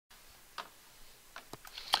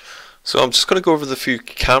So I'm just going to go over the few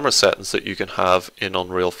camera settings that you can have in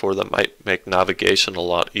Unreal 4 that might make navigation a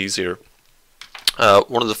lot easier.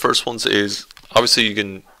 One of the first ones is,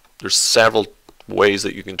 obviously there's several ways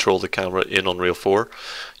that you control the camera in Unreal 4.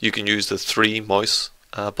 You can use the 3 mouse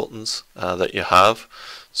buttons that you have.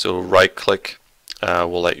 So right click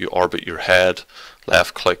will let you orbit your head,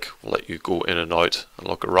 left click will let you go in and out and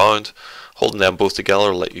look around, holding them both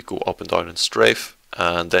together will let you go up and down and strafe,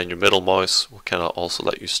 and then your middle mouse will kind of also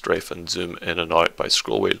let you strafe and zoom in and out by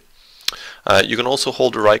scroll wheel. You can also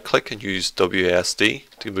hold the right click and use WASD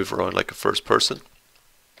to move around like a first person.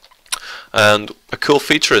 And a cool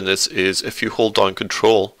feature in this is if you hold down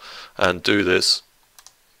control and do this,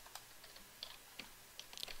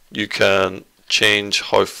 you can change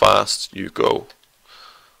how fast you go.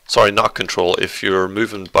 Sorry, not control. If you're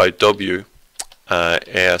moving by WASD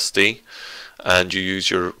and you use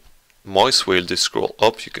your mouse wheel to scroll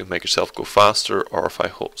up, you can make yourself go faster, or if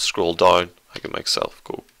I scroll down, I can make myself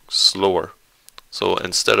go slower. So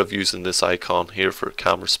instead of using this icon here for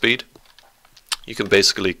camera speed, you can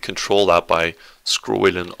basically control that by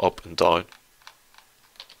scrolling up and down.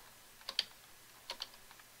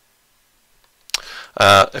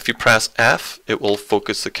 If you press F, it will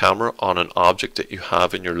focus the camera on an object that you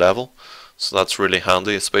have in your level. So that's really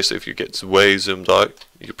handy, especially if you get way zoomed out.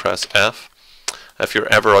 You press F. If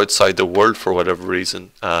you're ever outside the world for whatever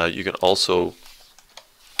reason, you can also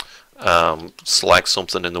select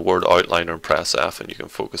something in the word outliner and press F, and you can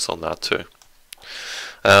focus on that too.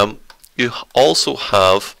 You also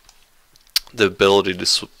have the ability to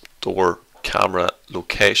store camera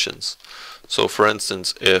locations. So for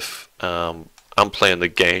instance, if I'm playing the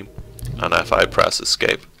game and if I press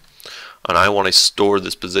escape and I want to store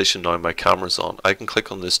this position now my camera's on, I can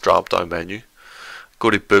click on this drop down menu, go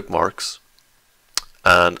to bookmarks,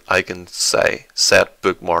 and I can say set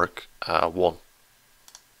bookmark 1.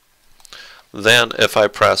 Then if I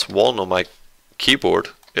press 1 on my keyboard,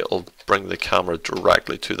 it'll bring the camera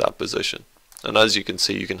directly to that position. And as you can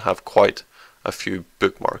see, you can have quite a few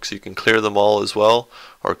bookmarks. You can clear them all as well,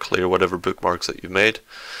 or clear whatever bookmarks that you've made.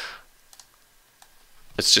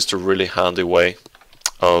 It's just a really handy way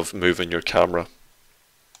of moving your camera.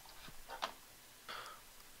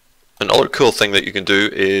 Another cool thing that you can do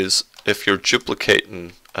is if you're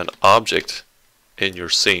duplicating an object in your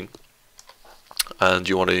scene and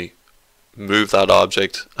you want to move that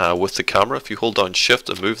object with the camera, if you hold down shift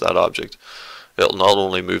and move that object, it'll not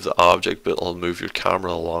only move the object but it'll move your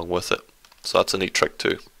camera along with it. So that's a neat trick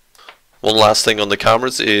too. One last thing on the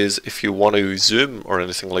cameras is if you want to zoom or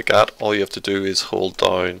anything like that, all you have to do is hold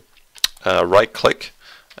down right click,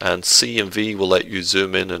 and C and V will let you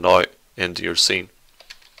zoom in and out into your scene.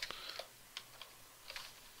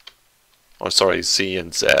 Oh, sorry, C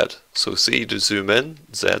and Z. So C to zoom in,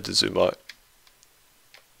 Z to zoom out.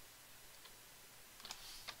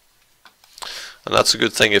 And that's a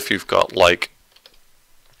good thing if you've got, like,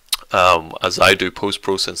 as I do,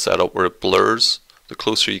 post-process setup where it blurs the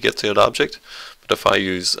closer you get to an object. But if I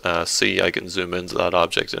use C, I can zoom into that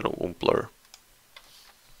object and it won't blur.